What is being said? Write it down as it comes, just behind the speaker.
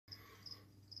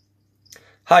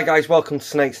Hi guys, welcome to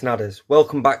Snakes and Adders.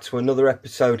 Welcome back to another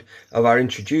episode of our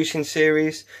introducing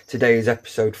series. Today is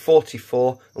episode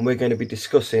 44 and we're going to be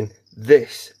discussing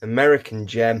this American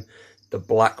gem, the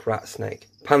black rat snake,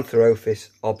 Pantherophis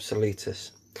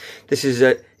obsoletus. This is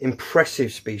an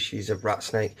impressive species of rat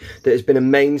snake that has been a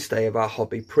mainstay of our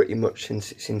hobby pretty much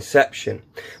since its inception.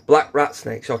 Black rat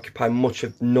snakes occupy much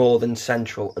of northern,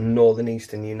 central and northern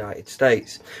eastern United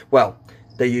States. Well,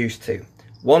 they used to.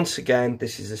 Once again,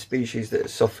 this is a species that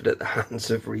has suffered at the hands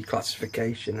of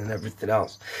reclassification and everything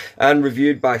else, and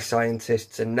reviewed by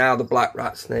scientists, and now the black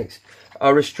rat snakes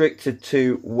are restricted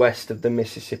to west of the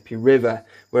Mississippi River,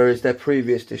 whereas their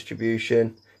previous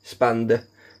distribution spanned the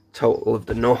total of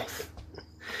the north.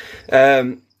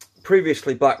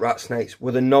 Previously, black rat snakes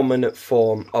were the nominate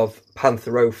form of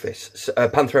Pantherophis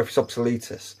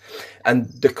obsoletus, and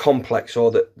the complex,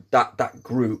 or that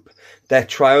group, their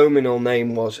trinomial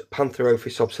name was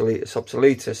Pantherophis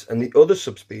obsoletus, and the other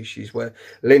subspecies were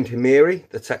lindheimeri,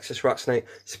 the Texas rat snake,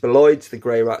 spiloides, the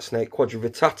grey rat snake,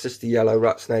 quadrivittatus, the yellow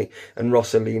rat snake, and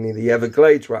rossalini, the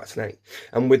Everglades rat snake,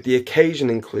 and with the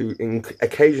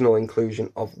occasional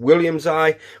inclusion of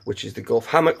williamsi, which is the Gulf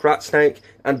hammock rat snake,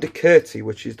 and deckerti,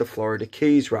 which is the Florida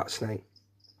Keys rat snake.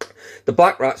 The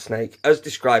black rat snake, as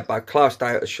described by Klaus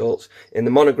Dieter Schultz in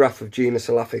the monograph of genus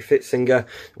elaphe,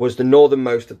 was the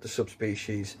northernmost of the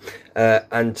subspecies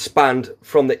and spanned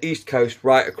from the east coast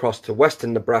right across to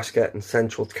western Nebraska and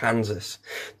central Kansas.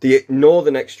 The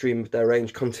northern extreme of their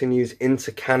range continues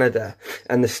into Canada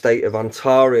and the state of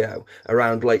Ontario,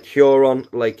 around Lake Huron,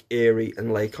 Lake Erie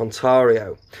and Lake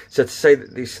Ontario. So to say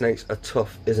that these snakes are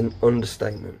tough is an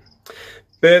understatement.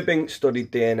 Burbank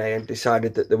studied DNA and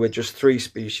decided that there were just 3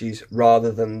 species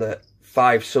rather than the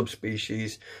 5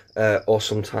 subspecies, or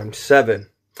sometimes 7.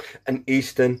 An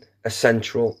eastern, a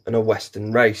central and a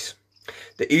western race.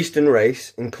 The eastern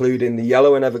race, including the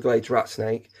yellow and Everglades rat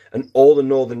snake and all the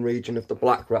northern region of the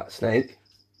black rat snake.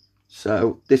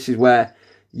 So this is where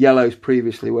yellows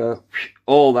previously were,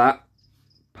 all that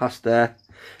past there,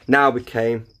 now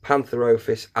became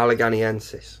Pantherophis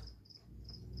alleganiensis.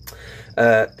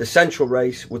 The central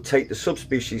race would take the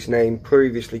subspecies name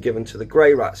previously given to the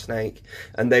grey rat snake,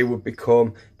 and they would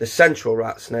become the central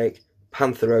rat snake,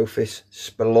 Pantherophis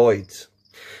spiloides.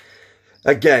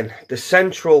 Again, the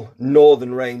central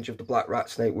northern range of the black rat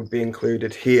snake would be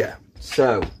included here.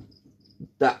 So,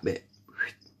 that bit.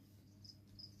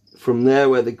 From there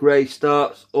where the grey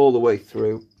starts all the way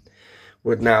through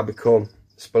would now become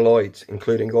spiloides,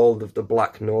 including all of the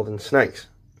black northern snakes.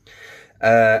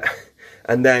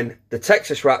 And then the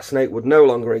Texas rat snake would no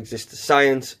longer exist as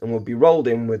science and would be rolled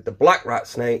in with the black rat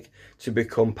snake to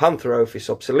become Pantherophis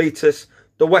obsoletus,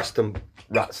 the western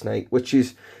rat snake, which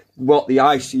is what the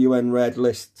ICUN Red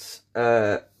Lists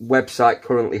website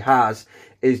currently has,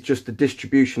 is just the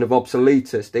distribution of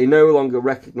obsoletus. They no longer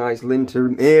recognise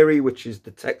lindheimeri, which is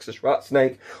the Texas rat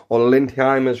snake, or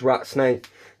Lindheimer's rat snake.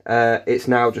 It's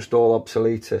now just all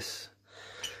obsoletus.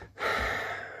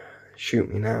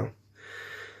 Shoot me now.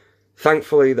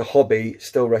 Thankfully, the hobby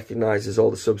still recognises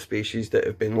all the subspecies that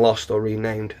have been lost or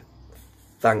renamed.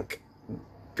 Thank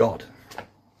God.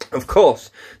 Of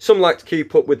course, some like to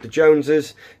keep up with the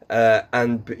Joneses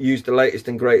and use the latest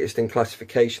and greatest in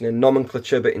classification and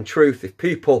nomenclature, but in truth, if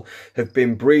people have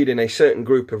been breeding a certain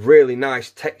group of really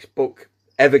nice textbook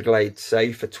Everglades,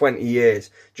 say, for 20 years,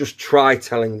 just try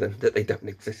telling them that they don't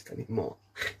exist anymore.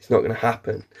 It's not going to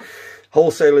happen.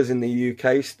 Wholesalers in the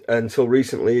UK, until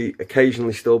recently,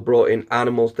 occasionally still brought in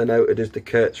animals denoted as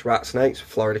deckerti rat snakes,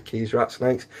 Florida Keys rat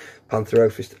snakes,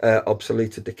 Pantherophis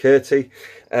obsoletus deckerti,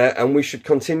 and we should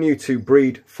continue to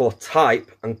breed for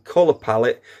type and colour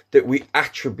palette that we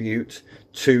attribute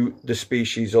to the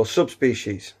species or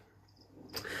subspecies.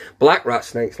 Black rat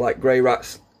snakes, like grey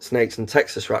rat snakes and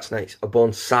Texas rat snakes, are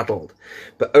born saddled,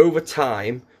 but over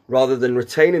time, rather than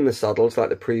retaining the saddles like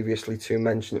the previously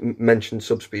mentioned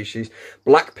subspecies,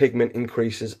 black pigment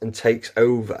increases and takes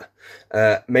over,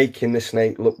 making the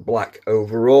snake look black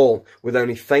overall, with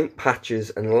only faint patches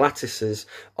and lattices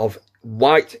of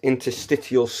white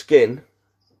interstitial skin,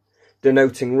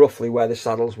 denoting roughly where the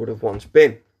saddles would have once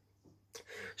been.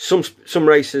 Some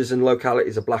races and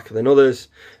localities are blacker than others.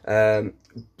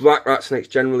 Black rat snakes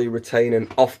generally retain an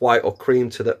off-white or cream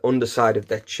to the underside of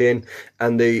their chin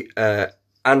and the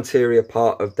anterior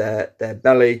part of their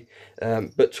belly,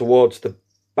 but towards the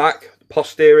back,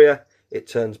 posterior, it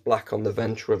turns black on the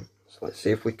ventrum. So let's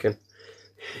see if we can.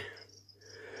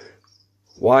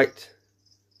 White.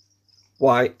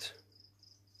 You're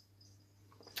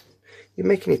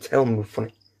making your tail move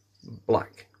funny.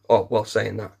 Black. Oh, well,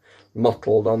 saying that,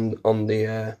 mottled on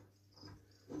the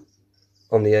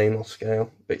anal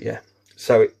scale, but yeah.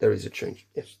 So there is a change.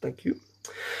 Yes, thank you.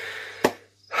 Where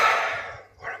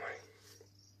am I?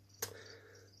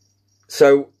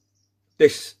 So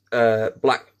this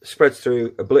black spreads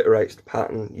through, obliterates the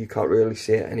pattern. You can't really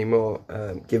see it anymore,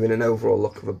 giving an overall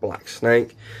look of a black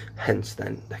snake, hence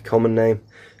then their common name.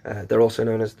 They're also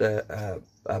known as the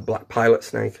black pilot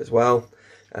snake as well,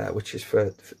 which is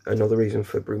for another reason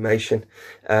for brumation.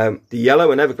 The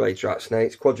yellow and Everglades rat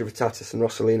snakes, quadrivittatus and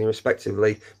rossalini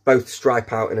respectively, both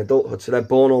stripe out in adulthood, so they're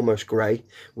born almost grey.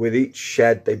 With each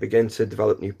shed they begin to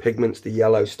develop new pigments. The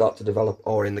yellow start to develop,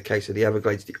 or in the case of the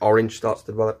Everglades, the orange starts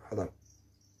to develop. Hold on.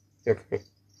 Okay,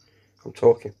 I'm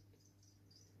talking.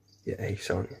 You're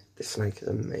ace, aren't you? This snake is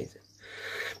amazing.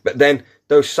 But then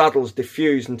those saddles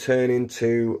diffuse and turn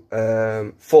into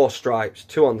 4 stripes,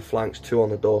 2 on the flanks, 2 on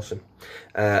the dorsum.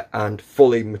 And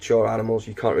fully mature animals,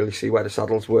 you can't really see where the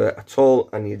saddles were at all,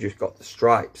 and you just got the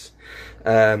stripes.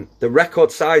 The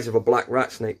record size of a black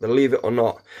rat snake, believe it or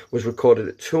not, was recorded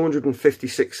at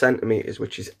 256 centimetres,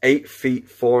 which is 8 feet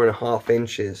 4.5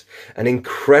 inches, an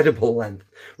incredible length,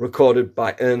 recorded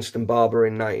by Ernst and Barber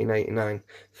in 1989.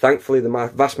 Thankfully,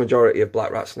 the vast majority of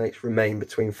black rat snakes remain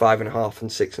between 5.5 and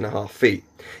 6.5 feet.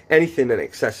 Anything in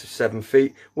excess of 7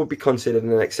 feet would be considered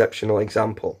an exceptional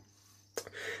example.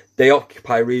 They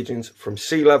occupy regions from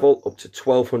sea level up to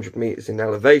 1,200 metres in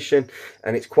elevation,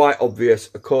 and it's quite obvious,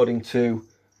 according to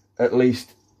at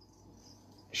least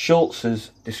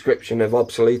Schultz's description of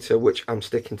obsoleta, which I'm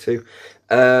sticking to,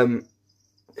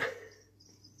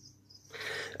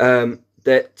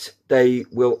 that they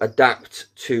will adapt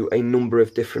to a number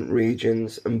of different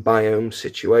regions and biome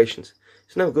situations.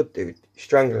 It's no good, dude. You're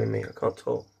strangling me. I can't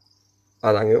talk.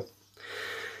 I'll hang up.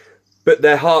 But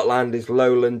their heartland is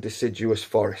lowland deciduous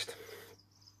forest.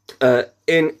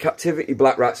 In captivity,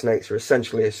 black rat snakes are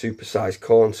essentially a supersized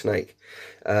corn snake.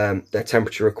 Their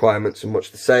temperature requirements are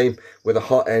much the same, with a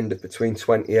hot end of between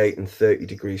 28 and 30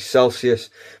 degrees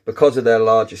Celsius. Because of their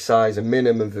larger size, a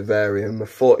minimum vivarium of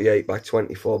 48 by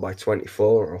 24 by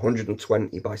 24 or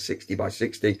 120 by 60 by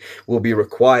 60 will be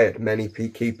required. Many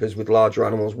beekeepers with larger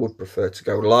animals would prefer to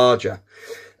go larger.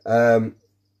 Oh,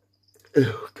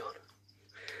 God.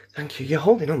 Thank you. You're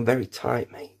holding on very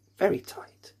tight, mate. Very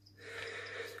tight.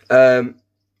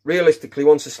 Realistically,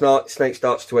 once a snake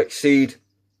starts to exceed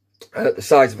the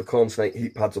size of a corn snake,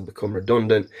 heat pads will become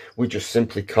redundant. We just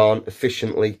simply can't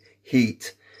efficiently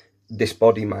heat this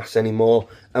body mass anymore,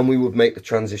 and we would make the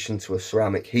transition to a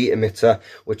ceramic heat emitter,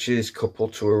 which is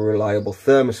coupled to a reliable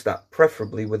thermostat,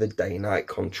 preferably with a day-night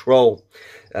control.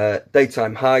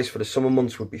 Daytime highs for the summer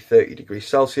months would be 30 degrees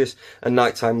Celsius and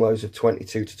nighttime lows of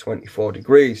 22 to 24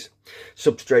 degrees.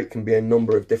 Substrate can be a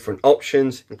number of different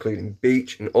options, including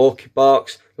beech and orchid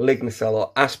barks, lignocell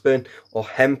or aspen, or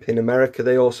hemp in America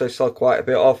they also sell quite a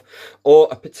bit of, or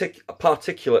a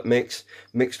particulate mix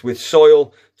mixed with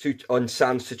soil on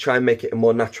sands to try and make it a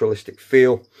more naturalistic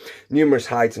feel. Numerous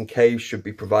hides and caves should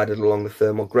be provided along the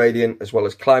thermal gradient, as well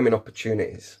as climbing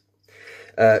opportunities.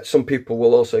 Some people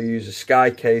will also use a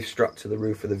sky cave strapped to the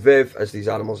roof of the viv, as these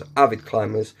animals are avid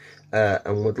climbers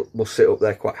and will sit up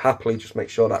there quite happily. Just make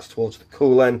sure that's towards the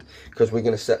cool end, because we're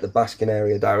going to set the basking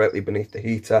area directly beneath the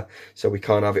heater, so we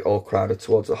can't have it all crowded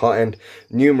towards the hot end.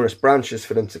 Numerous branches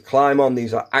for them to climb on.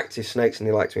 These are active snakes and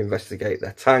they like to investigate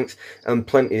their tanks, and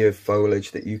plenty of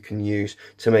foliage that you can use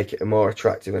to make it a more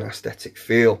attractive and aesthetic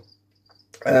feel.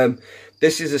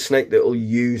 This is a snake that will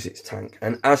use its tank,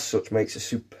 and as such makes a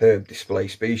superb display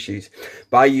species.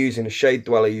 By using a shade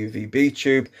dweller UVB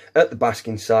tube at the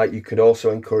basking site, you could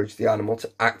also encourage the animal to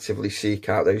actively seek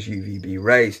out those UVB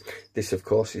rays. This of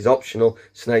course is optional.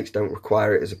 Snakes don't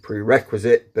require it as a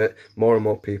prerequisite, but more and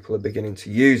more people are beginning to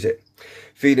use it.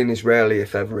 Feeding is rarely,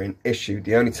 if ever, an issue.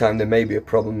 The only time there may be a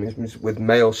problem is with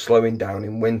males slowing down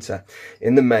in winter.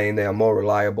 In the main, they are more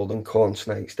reliable than corn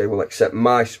snakes. They will accept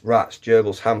mice, rats,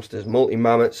 gerbils, hamsters,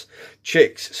 multi-mammoths,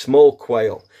 chicks, small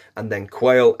quail, and then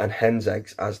quail and hen's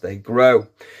eggs as they grow.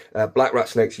 Black rat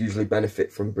snakes usually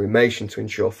benefit from brumation to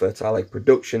ensure fertile egg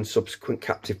production. Subsequent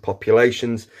captive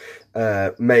populations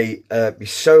may be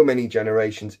so many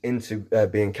generations into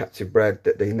being captive bred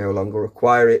that they no longer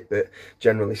require it, but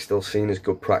generally still seen as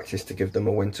good practice to give them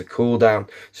a winter cool down.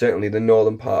 Certainly the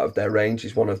northern part of their range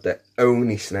is one of the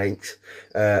only snakes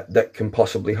that can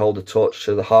possibly hold a torch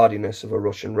to the hardiness of a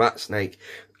Russian rat snake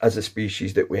as a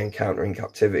species that we encounter in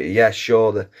captivity. Yeah,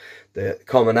 sure, the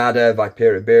common adder,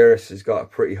 Viperibirus, has got a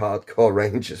pretty hardcore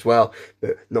range as well,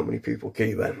 but not many people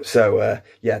keep them. So,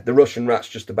 yeah, the Russian rat's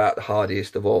just about the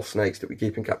hardiest of all snakes that we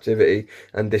keep in captivity,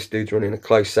 and this dude's running a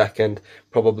close second.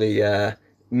 Probably,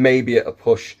 maybe at a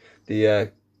push,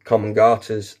 the common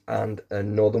garters and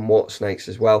northern water snakes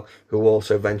as well, who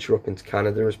also venture up into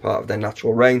Canada as part of their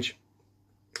natural range.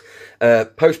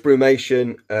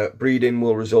 Post-brumation, breeding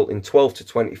will result in 12 to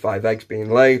 25 eggs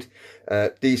being laid.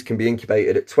 These can be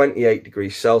incubated at 28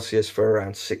 degrees Celsius for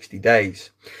around 60 days.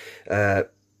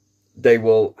 They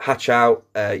will hatch out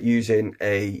using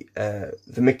a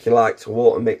vermiculite to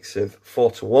water mix of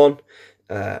 4:1,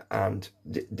 and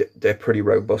they're pretty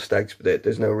robust eggs, but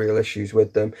there's no real issues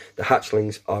with them. The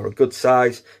hatchlings are a good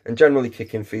size and generally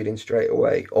kick in feeding straight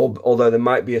away, although there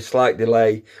might be a slight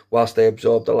delay whilst they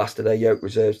absorb the last of their yolk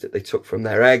reserves that they took from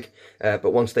their egg.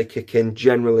 But once they kick in,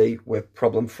 generally we're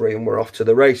problem free and we're off to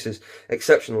the races.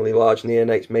 Exceptionally large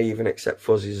neonates may even accept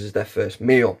fuzzies as their first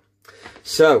meal.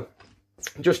 So,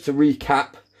 just to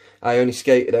recap, I only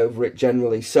skated over it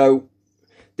generally. So,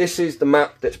 this is the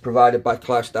map that's provided by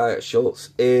Klaus Dieter Schultz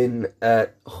in,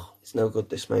 oh, it's no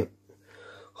good this, mate.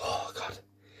 Oh, God.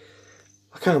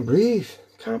 I can't breathe.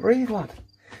 Can't breathe, lad.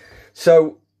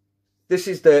 So, this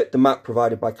is the map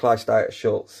provided by Klaus Dieter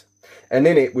Schultz. And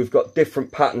in it, we've got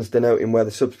different patterns denoting where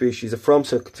the subspecies are from.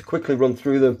 So, to quickly run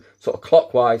through them sort of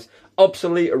clockwise,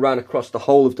 obsolete ran across the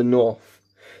whole of the north.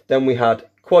 Then we had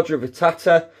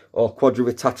quadrivittata, or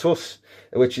quadrivittatus,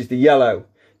 which is the yellow.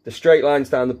 The straight lines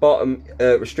down the bottom,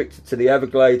 restricted to the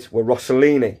Everglades, were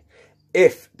rossalini.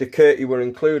 If deckerti were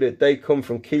included, they come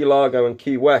from Key Largo and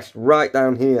Key West, right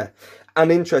down here.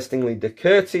 And interestingly,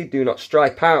 deckerti do not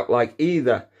stripe out like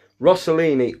either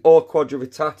rossalini or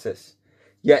quadrivittatus.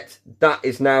 Yet, that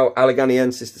is now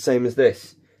alleganiensis, the same as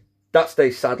this. That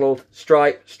stays saddled,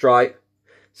 stripe, stripe,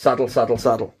 saddle, saddle,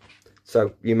 saddle.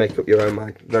 So, you make up your own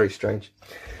mind. Very strange.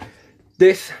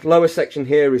 This lower section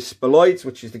here is spiloides,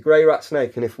 which is the grey rat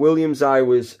snake, and if williamsi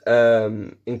was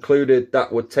included,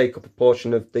 that would take up a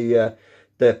portion of the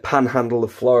panhandle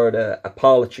of Florida,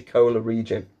 Apalachicola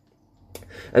region.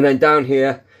 And then down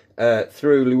here,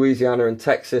 through Louisiana and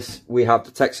Texas, we have the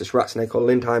Texas rat snake, or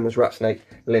Lindheimer's rat snake,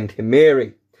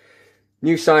 lindheimeri.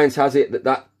 New Science has it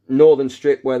that northern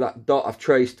strip where that dot I've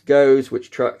traced goes, which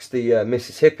tracks the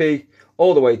Mississippi,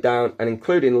 all the way down, and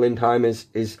including Lindheimer's,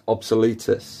 is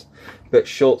obsoletus. But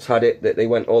Schultz had it that they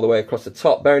went all the way across the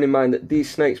top, bearing in mind that these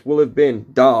snakes will have been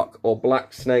dark or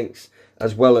black snakes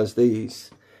as well as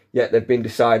these. Yet they've been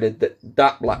decided that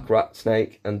that black rat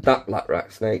snake and that black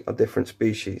rat snake are different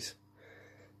species.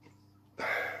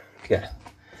 Yeah.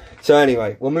 So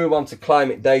anyway, we'll move on to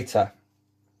climate data.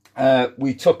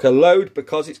 We took a load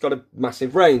because it's got a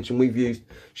massive range, and we've used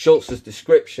Schultz's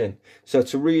description. So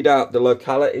to read out the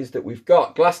localities that we've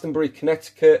got: Glastonbury,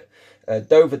 Connecticut,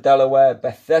 Dover, Delaware,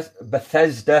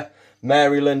 Bethesda,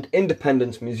 Maryland,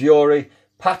 Independence, Missouri,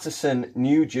 Paterson,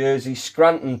 New Jersey,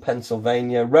 Scranton,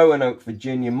 Pennsylvania, Roanoke,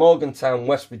 Virginia, Morgantown,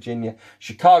 West Virginia,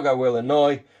 Chicago,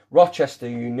 Illinois, Rochester,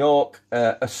 New York,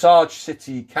 Osage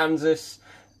City, Kansas,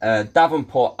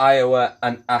 Davenport, Iowa,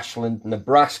 and Ashland,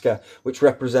 Nebraska, which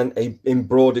represent, in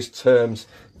broadest terms,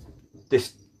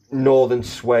 this northern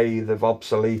swathe of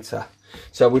obsoleta.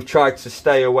 So we've tried to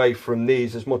stay away from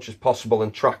these as much as possible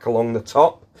and track along the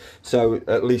top. So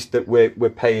at least that we're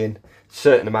paying a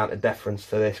certain amount of deference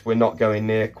to this. We're not going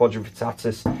near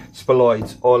quadrivittatus,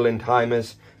 spiloides, or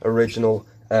Lindheimer's original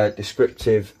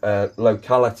descriptive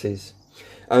localities.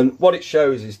 And what it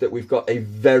shows is that we've got a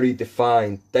very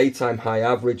defined daytime high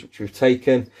average, which we've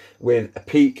taken with a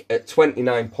peak at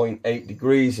 29.8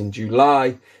 degrees in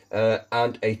July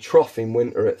and a trough in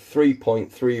winter at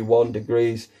 3.31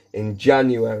 degrees in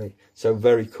January. So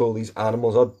very cool. These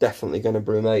animals are definitely going to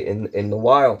brumate in the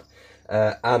wild.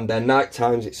 And their night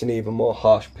times, it's an even more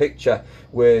harsh picture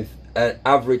with an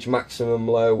average maximum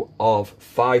low of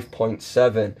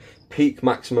 5.7. Peak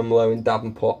maximum low in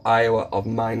Davenport, Iowa of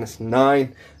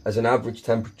 -9 as an average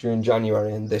temperature in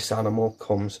January, and this animal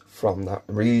comes from that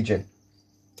region.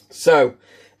 So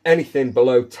anything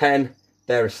below 10,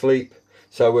 they're asleep.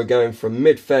 So we're going from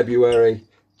mid-February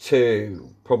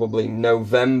to probably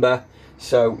November.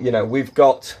 So, you know, we've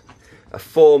got a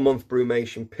 4-month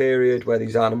brumation period where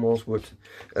these animals would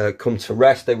come to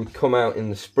rest. They would come out in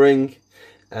the spring.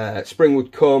 Spring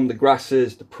would come, the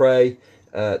grasses, the prey,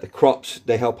 the crops,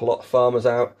 they help a lot of farmers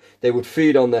out. They would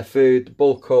feed on their food,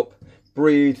 bulk up,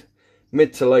 breed.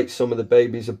 Mid to late summer, the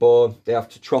babies are born. They have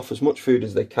to trough as much food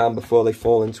as they can before they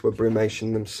fall into a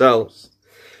brumation themselves.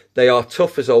 They are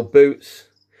tough as old boots,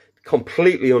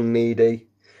 completely unneedy,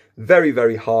 very,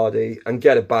 very hardy, and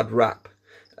get a bad rap.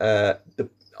 The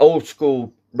old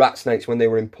school rat snakes, when they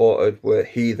were imported, were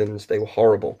heathens. They were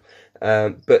horrible.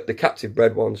 But the captive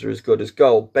bred ones are as good as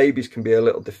gold. Babies can be a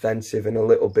little defensive and a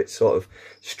little bit sort of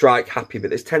strike happy,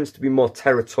 but there tends to be more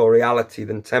territoriality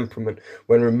than temperament.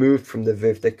 When removed from the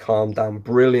viv, they calm down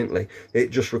brilliantly.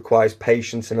 It just requires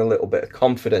patience and a little bit of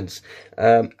confidence.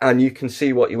 And you can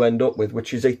see what you end up with,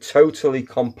 which is a totally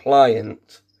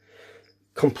compliant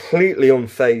completely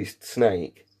unfazed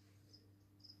snake,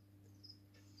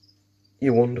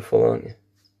 you're wonderful, aren't you?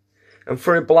 And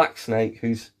for a black snake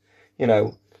who's, you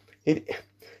know,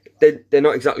 they're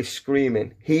not exactly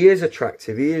screaming, he is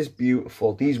attractive, he is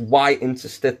beautiful. These white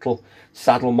interstitial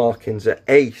saddle markings are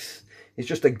ace. He's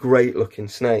just a great looking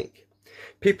snake.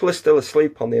 People are still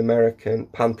asleep on the American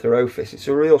Pantherophis. It's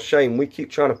a real shame. We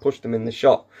keep trying to push them in the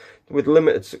shop with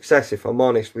limited success, if I'm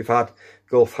honest. We've had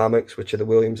Gulf hammocks, which are the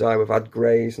williamsi, we've had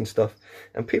greys and stuff,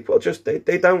 and people just they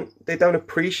don't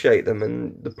appreciate them.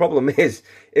 And the problem is,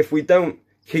 if we don't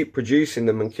keep producing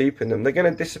them and keeping them, they're going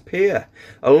to disappear.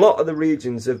 A lot of the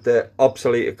regions of the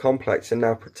obsolete complex are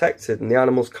now protected, and the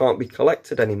animals can't be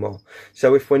collected anymore.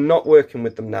 So if we're not working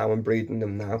with them now and breeding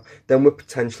them now, then we're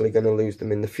potentially going to lose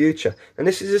them in the future. And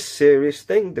this is a serious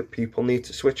thing that people need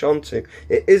to switch on to.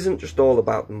 It isn't just all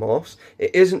about the morphs.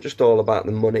 It isn't just all about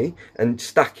the money and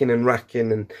stacking and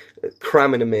racking and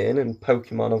cramming them in and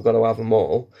Pokemon, I've got to have them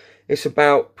all. It's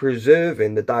about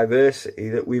preserving the diversity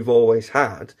that we've always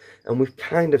had and we've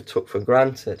kind of took for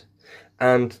granted.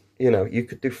 And, you know, you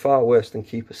could do far worse than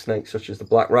keep a snake such as the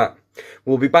black rat.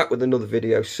 We'll be back with another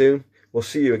video soon. We'll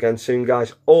see you again soon,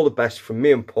 guys. All the best from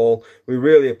me and Paul. We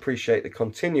really appreciate the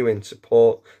continuing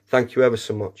support. Thank you ever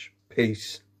so much.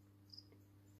 Peace.